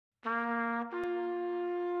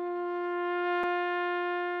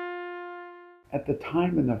At the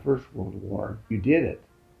time in the First World War, you did it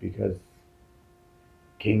because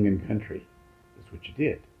king and country is what you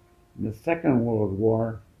did. In the Second World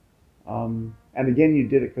War, and again you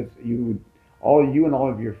did it because you and all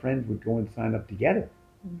of your friends would go and sign up together.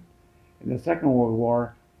 Mm. In the Second World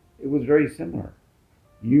War, it was very similar.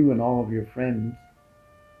 You and all of your friends,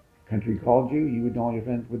 country called you and all your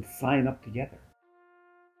friends would sign up together.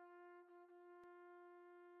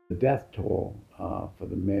 The death toll for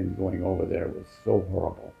the men going over there was so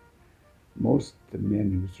horrible. Most of the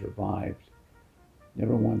men who survived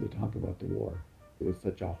never wanted to talk about the war. It was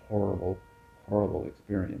such a horrible, horrible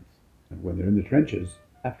experience. And when they're in the trenches,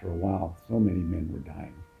 after a while, so many men were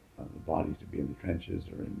dying. The bodies would be in the trenches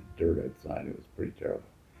or in the dirt outside. It was pretty terrible.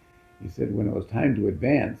 He said when it was time to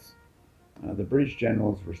advance, the British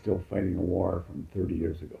generals were still fighting a war from 30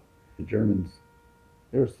 years ago. The Germans,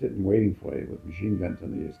 they were sitting waiting for you with machine guns,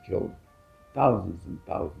 and they just killed thousands and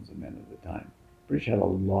thousands of men at a time. The British had a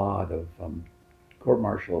lot of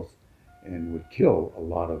court-martials and would kill a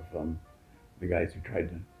lot of the guys who tried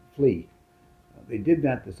to flee. They did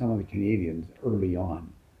that to some of the Canadians early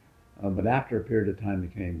on. But after a period of time, the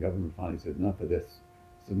Canadian government finally said, enough of this.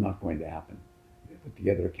 This is not going to happen. They put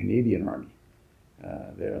together a Canadian army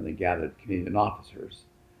there, and they gathered Canadian officers.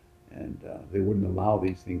 And they wouldn't allow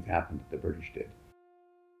these things to happen that the British did.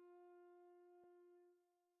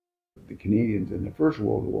 The Canadians in the First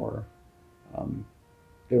World War,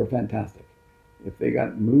 they were fantastic. If they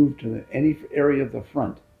got moved to any area of the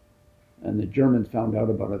front, and the Germans found out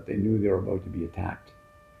about it, they knew they were about to be attacked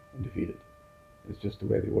and defeated. It's just the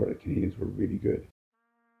way they were. The Canadians were really good.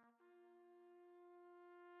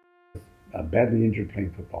 Badly injured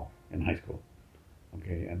playing football in high school.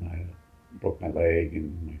 Okay, and I broke my leg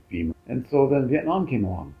and my femur. And so then Vietnam came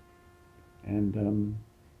along. And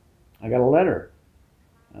I got a letter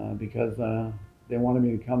because they wanted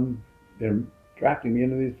me to come. They're drafting me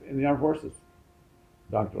in the armed forces.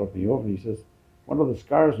 The doctor looked me over and he says, what are the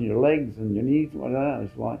scars on your legs and your knees? What I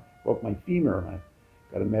said, well, I broke my femur.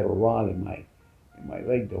 I got a metal rod in my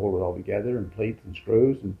leg to hold it all together, and plates and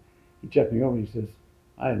screws. And he checked me over and he says,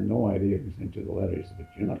 I had no idea who sent you the letter. He said, but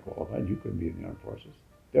you're not qualified. You couldn't be in the armed forces.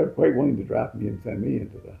 They were quite willing to draft me and send me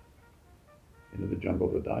into the jungle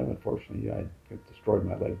to die. Unfortunately, I destroyed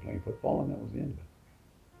my leg playing football, and that was the end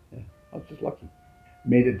of it. Yeah, I was just lucky.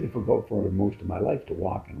 Made it difficult for most of my life to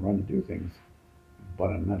walk and run and do things, but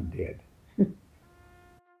I'm not dead.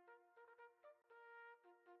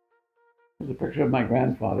 There's a picture of my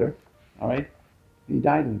grandfather, all right? He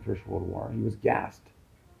died in the First World War. He was gassed.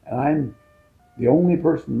 And I'm the only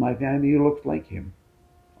person in my family who looks like him.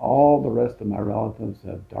 All the rest of my relatives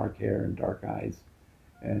have dark hair and dark eyes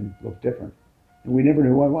and look different. And we never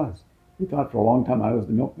knew who I was. We thought for a long time I was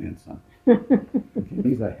the milkman's son.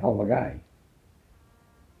 He's a hell of a guy.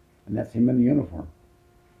 And that's him in the uniform.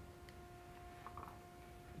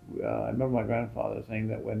 I remember my grandfather saying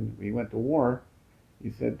that when we went to war, he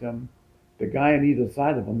said the guy on either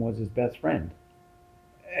side of him was his best friend.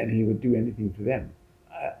 And he would do anything for them.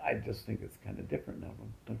 I just think it's kind of different now,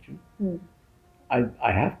 don't you? Mm.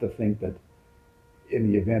 I have to think that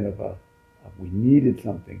in the event of we needed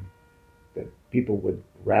something, that people would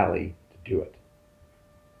rally to do it.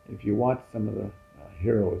 If you watch some of the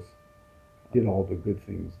heroes, did all the good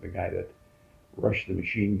things, the guy that rushed the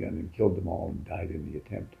machine gun and killed them all and died in the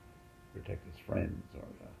attempt to protect his friends, or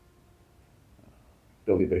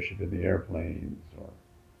Billy Bishop in the airplanes, or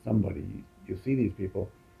somebody, you see these people,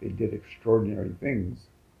 they did extraordinary things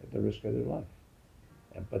at the risk of their life.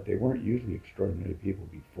 But they weren't usually extraordinary people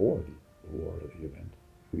before the war or the event.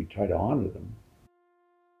 We try to honor them.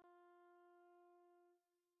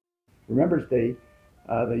 Remembrance Day,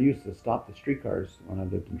 they used to stop the streetcars when I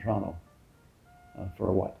lived in Toronto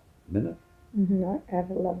for what, a minute? Mm-hmm. At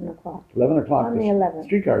 11 o'clock. 11 o'clock. On the 11th.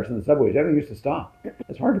 Streetcars and the subways, everything used to stop.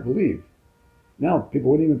 It's hard to believe. Now,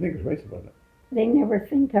 people wouldn't even think twice about it. They never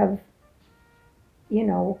think of,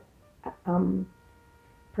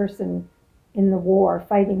 person in the war,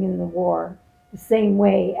 fighting in the war, the same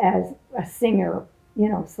way as a singer,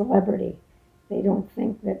 celebrity. They don't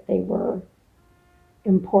think that they were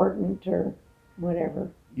important or whatever.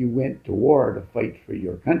 You went to war to fight for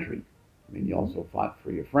your country. I mean, you also fought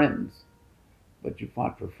for your friends, but you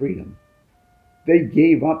fought for freedom. They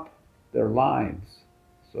gave up their lives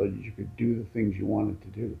so that you could do the things you wanted to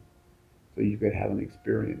do, so you could have an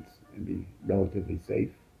experience and be relatively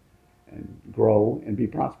safe and grow and be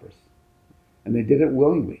prosperous. And they did it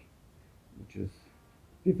willingly, which is,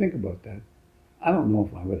 if you think about that, I don't know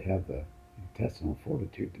if I would have the intestinal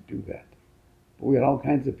fortitude to do that. But we had all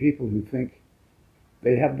kinds of people who think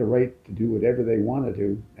they have the right to do whatever they want to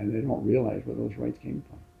do, and they don't realize where those rights came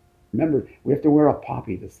from. Remember, we have to wear a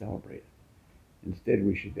poppy to celebrate it. Instead,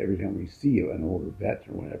 we should, every time we see an older vet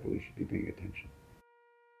or whatever, we should be paying attention.